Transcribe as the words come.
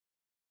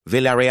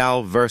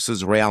Villarreal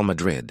versus Real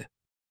Madrid.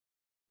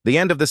 The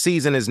end of the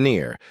season is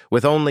near,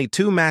 with only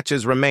 2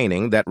 matches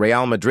remaining that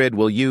Real Madrid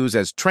will use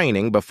as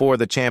training before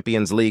the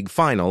Champions League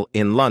final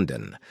in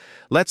London.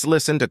 Let's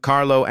listen to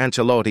Carlo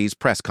Ancelotti's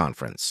press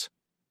conference.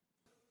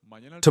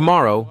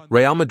 Tomorrow,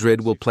 Real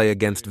Madrid will play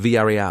against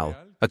Villarreal,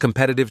 a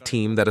competitive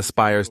team that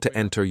aspires to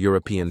enter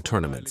European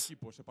tournaments.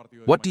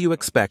 What do you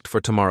expect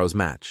for tomorrow's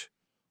match?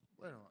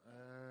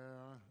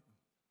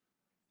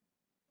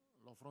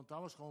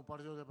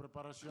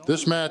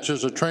 This match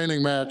is a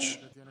training match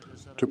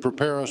to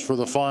prepare us for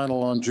the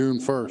final on June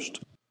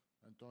 1st.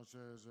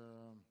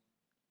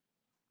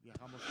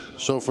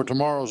 So for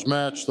tomorrow's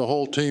match, the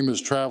whole team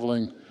is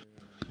traveling,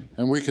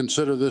 and we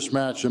consider this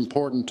match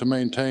important to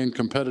maintain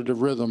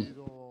competitive rhythm,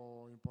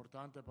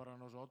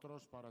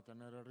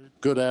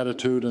 good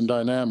attitude, and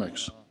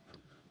dynamics.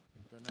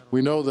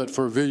 We know that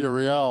for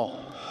Villarreal,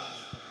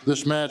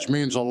 this match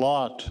means a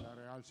lot.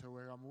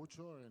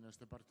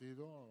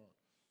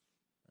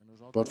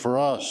 But for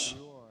us,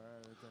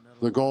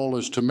 the goal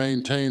is to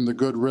maintain the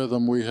good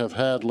rhythm we have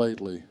had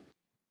lately.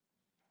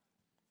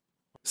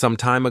 Some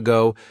time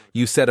ago,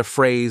 you said a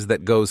phrase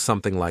that goes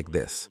something like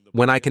this: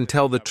 "When I can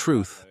tell the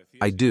truth,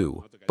 I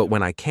do, but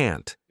when I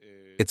can't,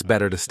 it's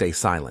better to stay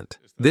silent."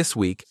 This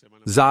week,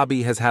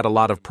 Xabi has had a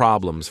lot of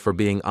problems for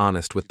being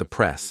honest with the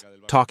press,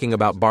 talking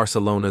about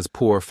Barcelona's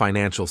poor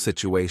financial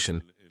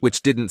situation,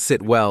 which didn't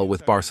sit well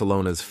with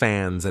Barcelona's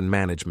fans and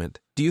management.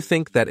 Do you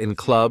think that in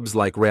clubs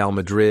like Real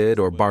Madrid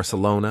or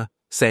Barcelona,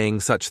 saying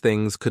such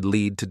things could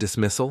lead to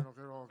dismissal?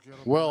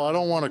 Well, I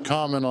don't want to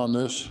comment on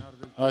this.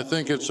 I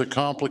think it's a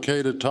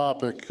complicated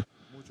topic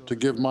to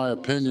give my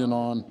opinion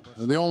on.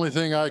 The only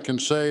thing I can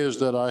say is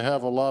that I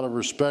have a lot of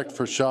respect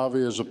for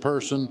Xavi as a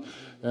person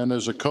and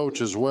as a coach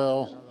as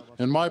well.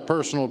 In my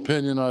personal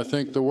opinion, I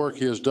think the work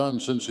he has done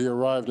since he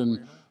arrived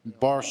in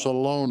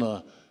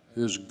Barcelona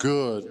is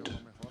good,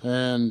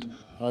 and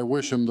I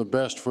wish him the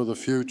best for the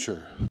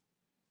future.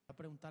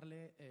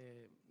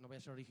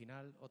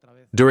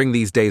 During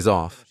these days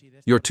off,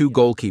 your 2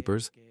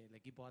 goalkeepers,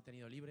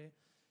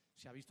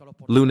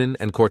 Lunin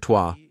and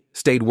Courtois,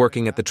 stayed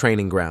working at the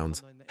training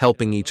grounds,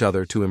 helping each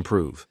other to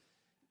improve.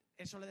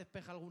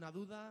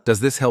 Does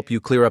this help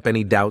you clear up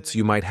any doubts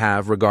you might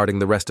have regarding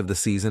the rest of the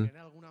season?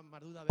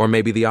 Or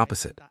maybe the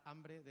opposite?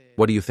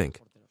 What do you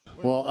think?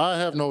 Well, I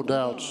have no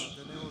doubts.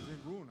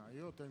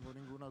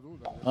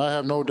 I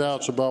have no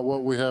doubts about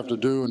what we have to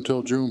do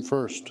until June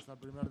 1st.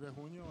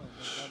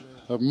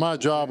 My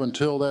job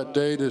until that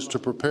date is to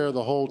prepare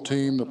the whole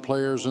team, the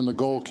players and the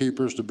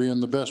goalkeepers, to be in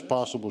the best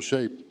possible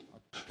shape.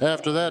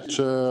 After that,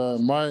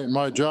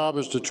 my job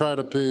is to try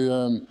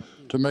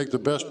to make the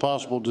best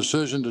possible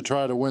decision to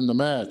try to win the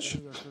match.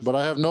 But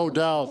I have no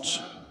doubts.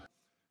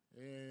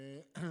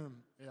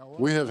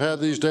 We have had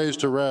these days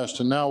to rest,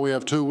 and now we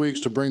have 2 weeks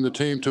to bring the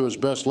team to its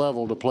best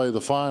level to play the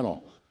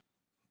final.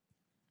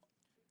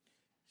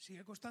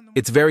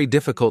 It's very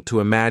difficult to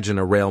imagine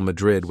a Real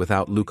Madrid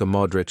without Luka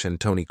Modric and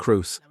Toni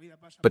Kroos,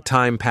 but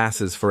time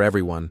passes for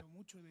everyone.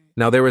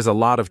 Now there is a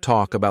lot of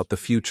talk about the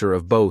future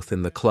of both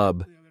in the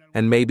club,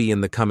 and maybe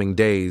in the coming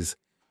days,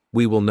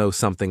 we will know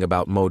something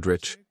about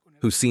Modric,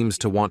 who seems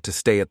to want to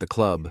stay at the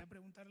club.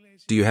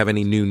 Do you have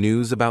any new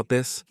news about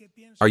this?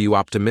 Are you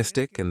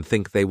optimistic and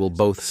think they will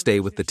both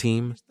stay with the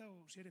team?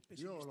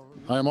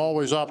 I am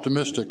always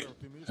optimistic,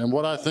 and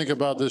what I think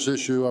about this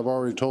issue I've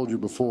already told you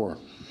before.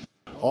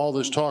 All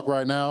this talk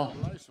right now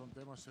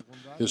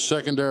is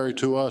secondary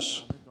to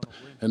us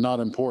and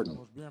not important.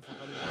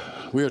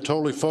 We are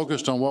totally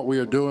focused on what we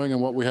are doing and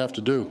what we have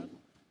to do,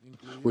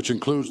 which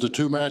includes the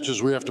 2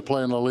 matches we have to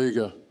play in La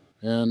Liga,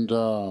 and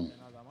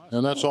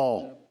that's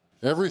all.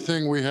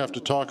 Everything we have to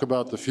talk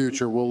about the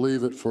future, we'll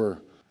leave it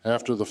for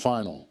after the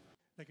final.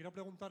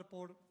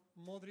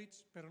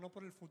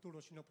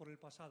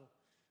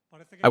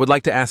 I would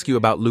like to ask you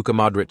about Luka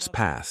Modric's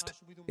past.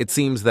 It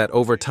seems that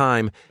over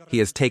time, he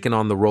has taken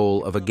on the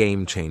role of a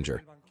game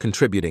changer,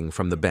 contributing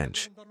from the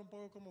bench.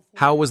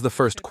 How was the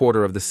first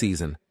quarter of the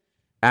season?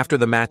 After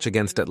the match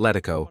against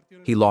Atletico,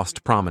 he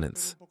lost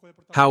prominence.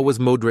 How was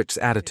Modric's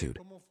attitude?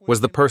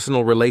 Was the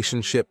personal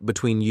relationship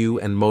between you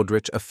and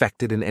Modric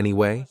affected in any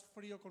way?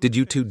 Did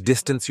you 2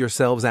 distance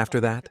yourselves after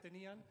that?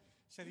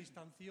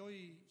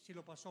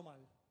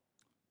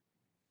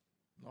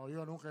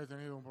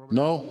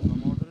 No,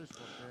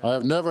 I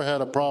have never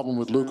had a problem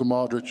with Luka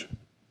Modric,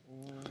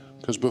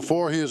 because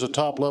before he is a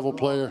top-level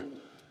player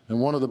and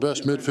one of the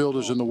best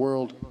midfielders in the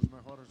world,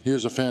 he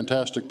is a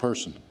fantastic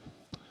person.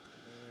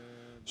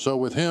 So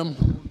with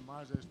him,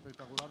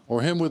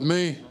 or him with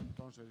me,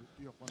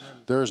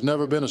 there has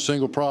never been a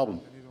single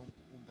problem.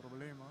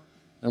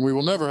 And we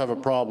will never have a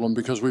problem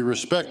because we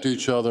respect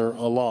each other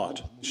a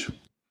lot.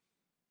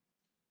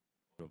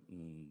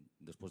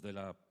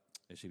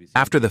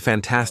 After the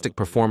fantastic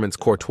performance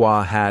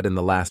Courtois had in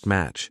the last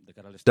match,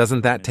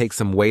 doesn't that take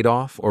some weight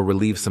off or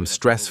relieve some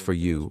stress for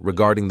you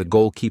regarding the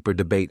goalkeeper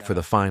debate for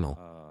the final?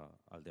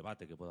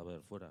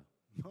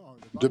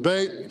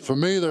 Debate, for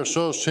me,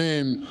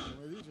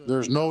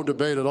 there's no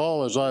debate at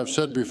all, as I have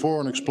said before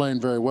and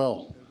explained very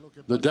well.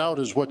 The doubt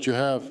is what you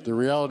have. The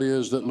reality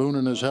is that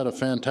Lunin has had a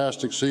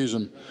fantastic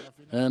season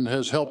and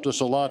has helped us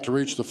a lot to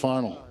reach the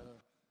final.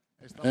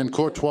 And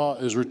Courtois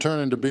is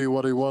returning to be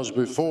what he was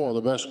before,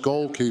 the best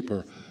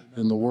goalkeeper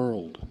in the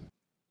world.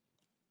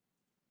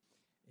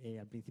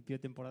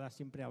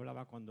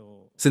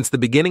 Since the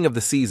beginning of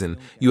the season,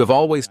 you have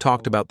always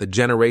talked about the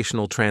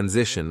generational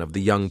transition of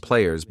the young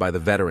players by the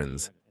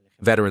veterans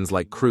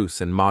like Kroos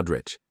and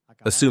Modric.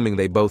 Assuming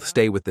they both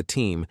stay with the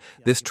team,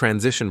 this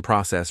transition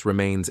process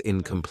remains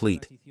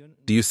incomplete.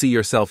 Do you see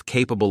yourself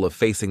capable of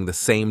facing the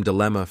same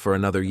dilemma for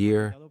another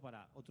year?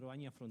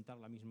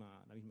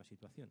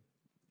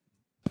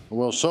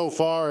 Well, so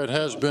far it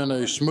has been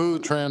a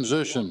smooth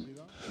transition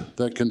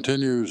that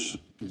continues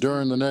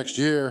during the next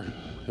year.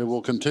 It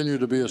will continue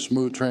to be a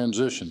smooth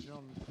transition,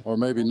 or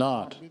maybe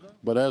not.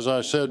 But as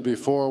I said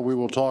before, we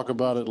will talk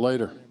about it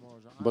later.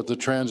 But the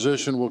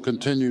transition will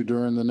continue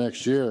during the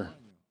next year.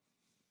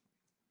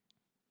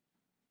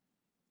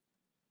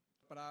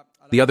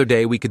 The other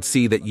day, we could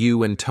see that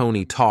you and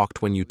Tony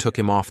talked when you took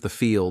him off the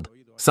field,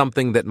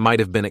 something that might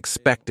have been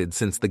expected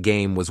since the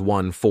game was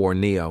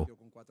 1-4.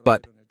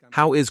 But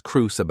how is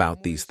Kroos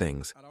about these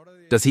things?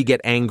 Does he get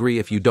angry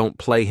if you don't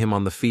play him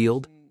on the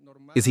field?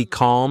 Is he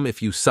calm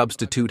if you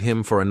substitute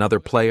him for another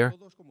player?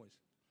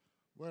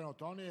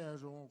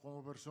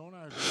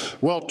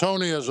 Well,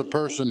 Tony as a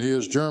person, he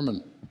is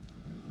German.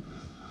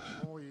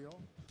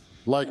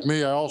 Like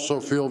me, I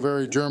also feel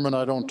very German.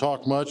 I don't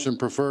talk much and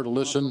prefer to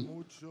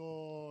listen.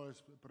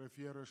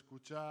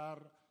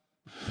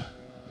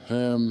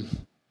 And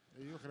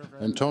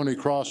Tony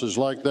Kroos is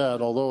like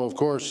that, although, of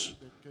course,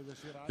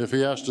 if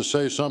he has to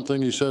say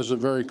something, he says it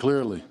very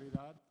clearly.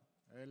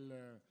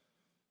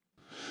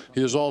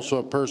 He is also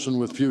a person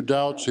with few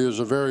doubts. He is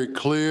a very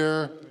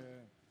clear,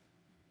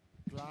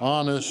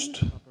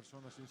 honest,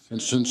 and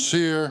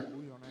sincere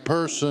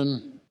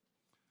person.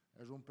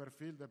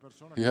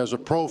 He has a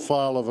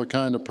profile of a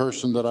kind of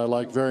person that I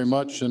like very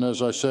much, and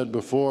as I said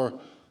before,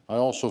 I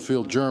also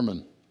feel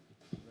German.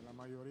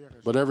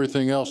 But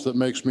everything else that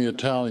makes me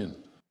Italian.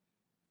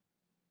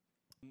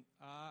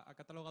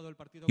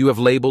 You have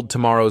labeled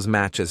tomorrow's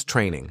match as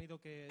training.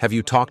 Have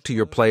you talked to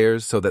your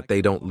players so that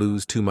they don't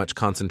lose too much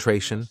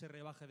concentration?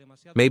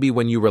 Maybe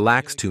when you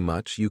relax too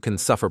much, you can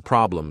suffer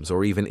problems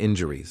or even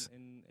injuries.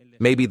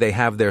 Maybe they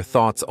have their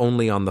thoughts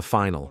only on the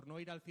final.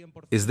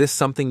 Is this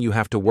something you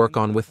have to work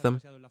on with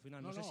them?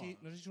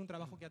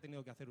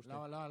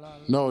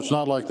 No, it's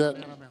not like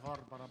that.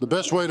 The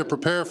best way to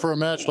prepare for a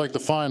match like the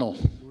final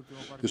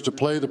is to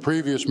play the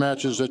previous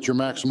matches at your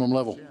maximum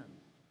level.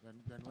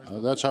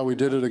 That's how we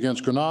did it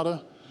against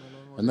Granada,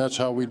 and that's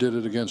how we did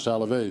it against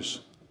Alaves.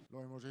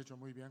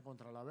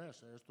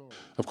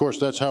 Of course,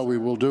 that's how we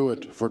will do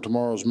it for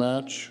tomorrow's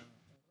match.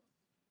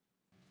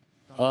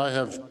 I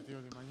have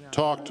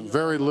talked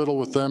very little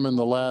with them in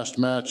the last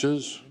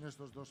matches.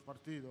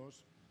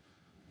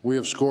 We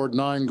have scored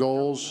 9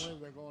 goals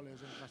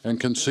and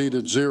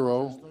conceded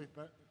 0.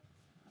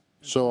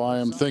 So I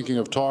am thinking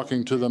of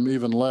talking to them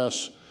even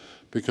less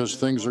because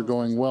things are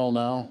going well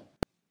now.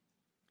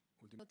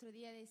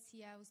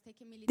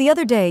 The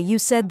other day, you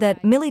said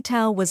that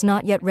Militao was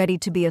not yet ready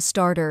to be a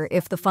starter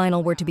if the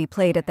final were to be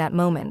played at that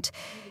moment.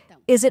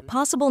 Is it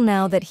possible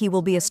now that he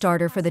will be a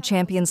starter for the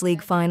Champions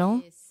League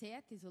final?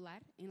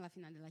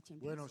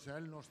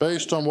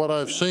 Based on what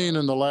I've seen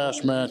in the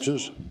last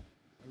matches,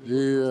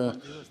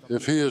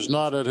 if he is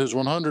not at his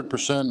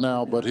 100%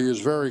 now, but he is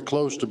very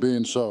close to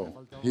being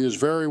so. He is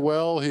very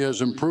well, he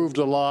has improved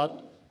a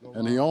lot,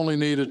 and he only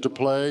needed to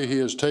play. He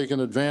has taken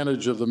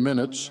advantage of the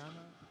minutes,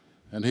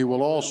 and he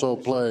will also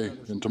play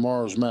in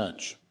tomorrow's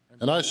match.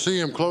 And I see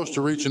him close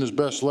to reaching his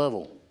best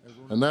level,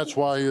 and that's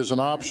why he is an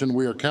option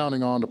we are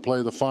counting on to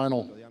play the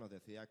final.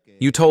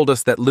 You told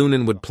us that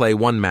Lunin would play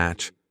one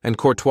match, and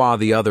Courtois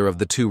the other of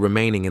the 2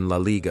 remaining in La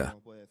Liga.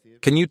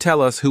 Can you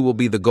tell us who will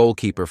be the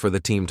goalkeeper for the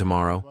team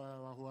tomorrow?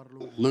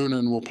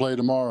 Lunin will play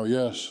tomorrow,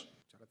 yes.